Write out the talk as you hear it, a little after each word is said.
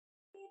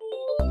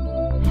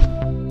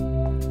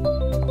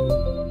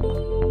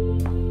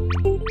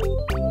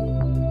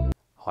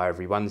Hi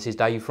everyone, this is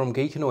Dave from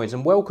Geekanoids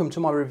and welcome to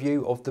my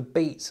review of the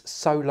Beats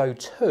Solo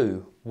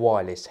 2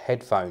 wireless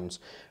headphones.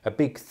 A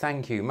big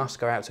thank you must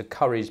go out to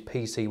Curry's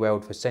PC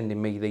World for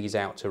sending me these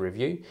out to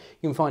review.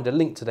 You can find a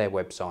link to their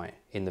website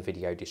in the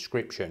video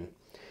description.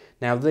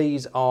 Now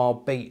these are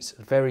Beats'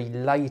 very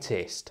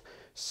latest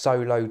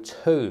Solo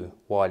 2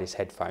 wireless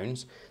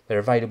headphones. They're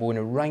available in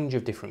a range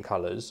of different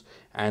colours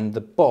and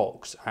the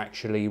box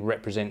actually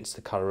represents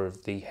the colour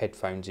of the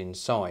headphones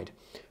inside.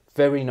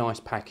 Very nice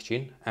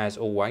packaging as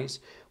always.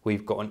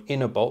 We've got an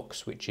inner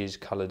box which is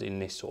coloured in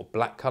this sort of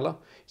black colour.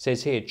 It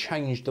says here,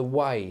 change the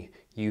way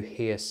you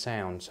hear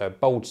sound. So a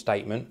bold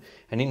statement,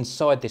 and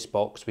inside this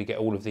box we get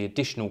all of the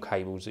additional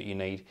cables that you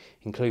need,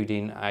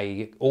 including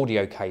a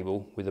audio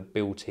cable with a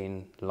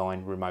built-in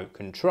line remote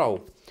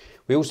control.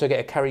 We also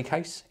get a carry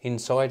case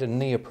inside, a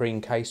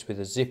neoprene case with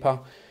a zipper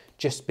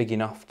just big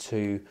enough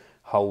to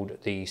hold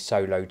the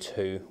Solo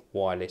 2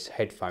 wireless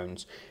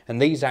headphones, and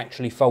these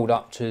actually fold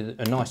up to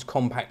a nice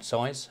compact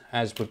size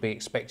as would be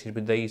expected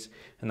with these,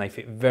 and they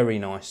fit very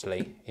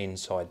nicely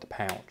inside the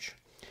pouch.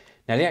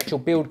 Now the actual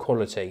build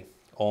quality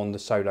on the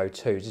Solo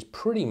 2s is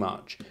pretty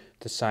much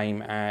the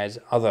same as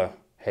other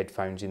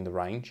headphones in the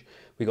range.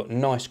 We've got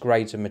nice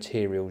grades of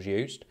materials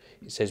used.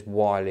 It says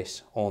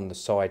wireless on the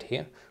side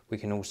here. We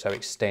can also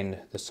extend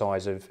the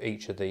size of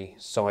each of the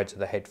sides of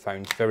the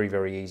headphones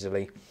very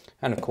easily.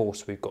 And of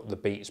course we've got the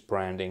Beats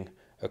branding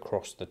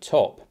across the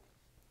top.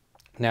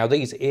 Now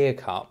these ear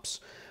cups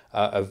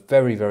are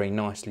very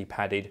nicely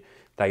padded.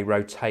 They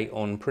rotate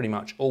on pretty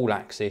much all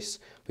axes.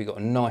 We've got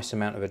a nice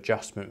amount of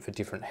adjustment for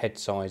different head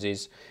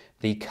sizes.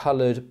 The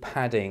coloured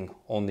padding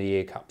on the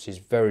ear cups is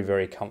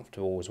very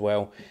comfortable as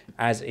well,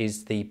 as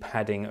is the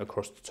padding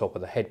across the top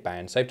of the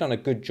headbands. They've done a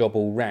good job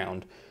all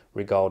round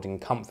regarding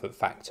comfort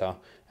factor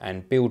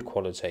and build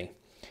quality.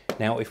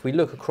 Now if we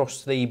look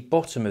across the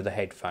bottom of the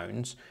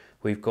headphones,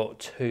 we've got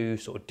two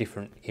sort of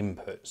different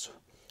inputs.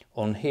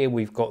 On here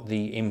we've got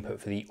the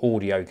input for the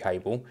audio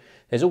cable.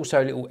 There's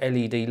also a little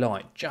LED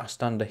light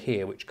just under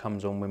here which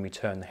comes on when we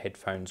turn the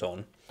headphones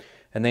on.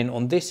 And then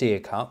on this ear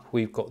cup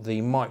we've got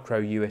the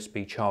micro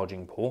USB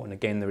charging port, and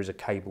again there is a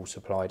cable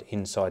supplied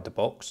inside the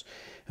box.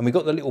 And we've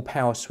got the little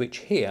power switch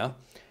here,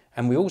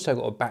 and we also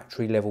got a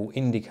battery level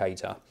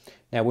indicator.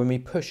 Now when we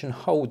push and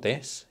hold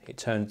this, it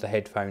turns the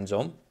headphones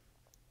on.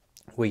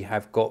 We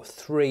have got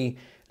three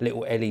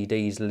little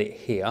LEDs lit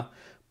here,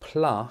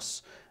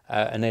 plus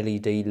an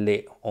LED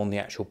lit on the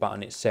actual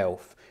button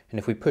itself. And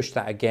if we push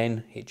that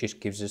again, it just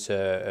gives us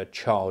a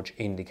charge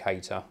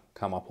indicator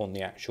come up on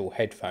the actual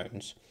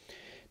headphones.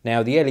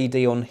 Now the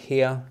LED on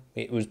here,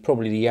 it was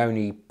probably the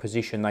only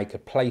position they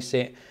could place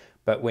it,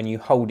 but when you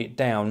hold it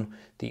down,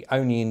 the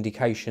only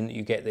indication that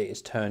you get that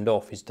it's turned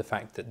off is the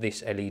fact that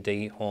this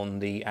LED on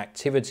the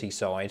activity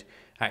side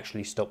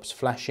actually stops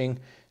flashing.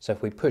 So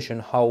if we push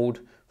and hold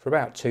for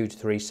about 2 to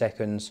 3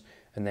 seconds,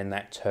 and then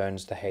that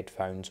turns the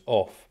headphones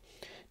off.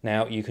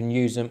 Now you can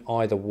use them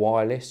either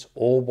wireless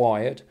or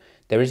wired.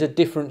 There is a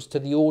difference to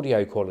the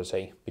audio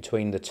quality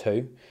between the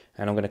two,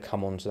 and I'm going to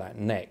come on to that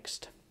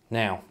next.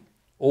 Now,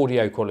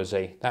 audio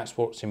quality, that's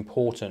what's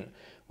important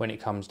when it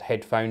comes to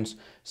headphones.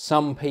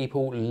 Some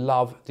people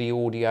love the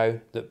audio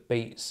that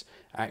Beats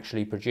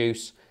actually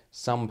produce.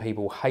 Some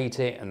people hate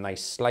it and they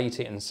slate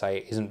it and say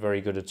it isn't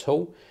very good at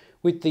all.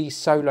 With the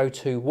Solo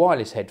 2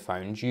 wireless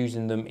headphones,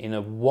 using them in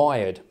a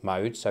wired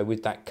mode, so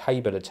with that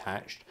cable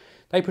attached,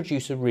 they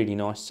produce a really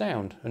nice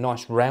sound, a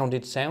nice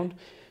rounded sound.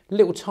 A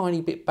little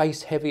tiny bit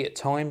bass heavy at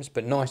times,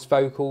 but nice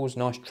vocals,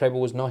 nice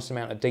trebles, nice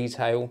amount of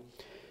detail.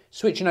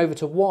 Switching over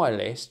to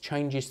wireless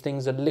changes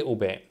things a little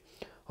bit.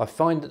 I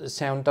find that the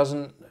sound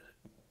doesn't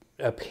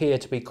appear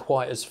to be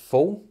quite as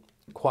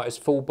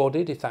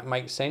full-bodied, if that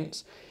makes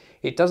sense.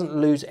 It doesn't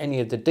lose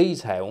any of the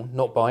detail,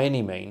 not by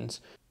any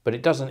means, but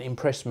it doesn't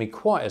impress me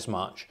quite as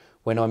much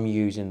when I'm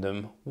using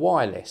them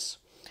wireless.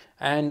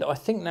 And I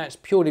think that's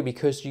purely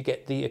because you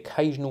get the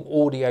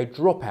occasional audio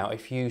dropout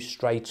if you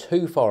stray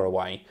too far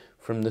away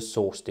from the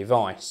source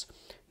device.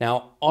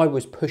 Now, I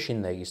was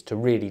pushing these to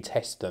really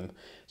test them,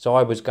 so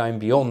I was going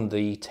beyond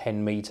the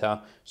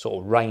 10-metre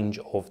sort of range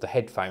of the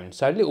headphones,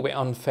 so a little bit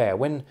unfair.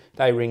 When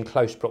they were in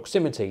close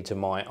proximity to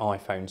my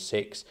iPhone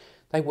 6,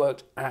 they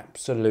worked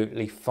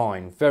absolutely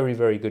fine.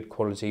 Very good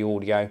quality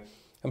audio,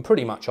 and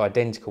pretty much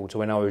identical to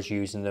when I was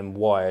using them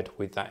wired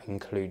with that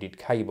included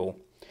cable.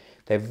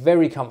 They're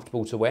very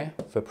comfortable to wear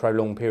for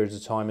prolonged periods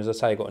of time. As I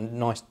say, they've got a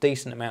nice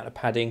decent amount of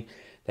padding.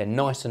 They're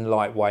nice and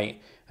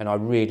lightweight, and I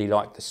really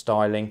like the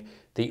styling.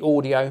 The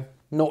audio,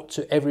 not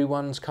to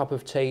everyone's cup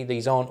of tea.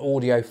 These aren't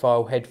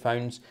audiophile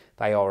headphones.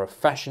 They are a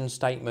fashion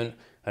statement,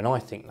 and I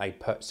think they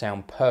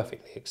sound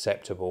perfectly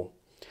acceptable.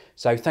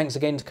 So thanks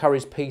again to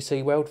Curry's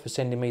PC World for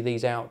sending me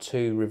these out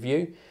to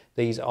review.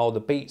 These are the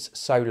Beats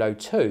Solo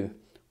 2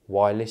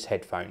 wireless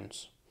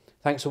headphones.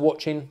 Thanks for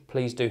watching.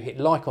 Please do hit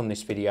like on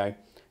this video,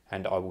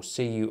 and I will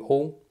see you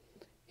all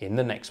in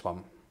the next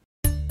one.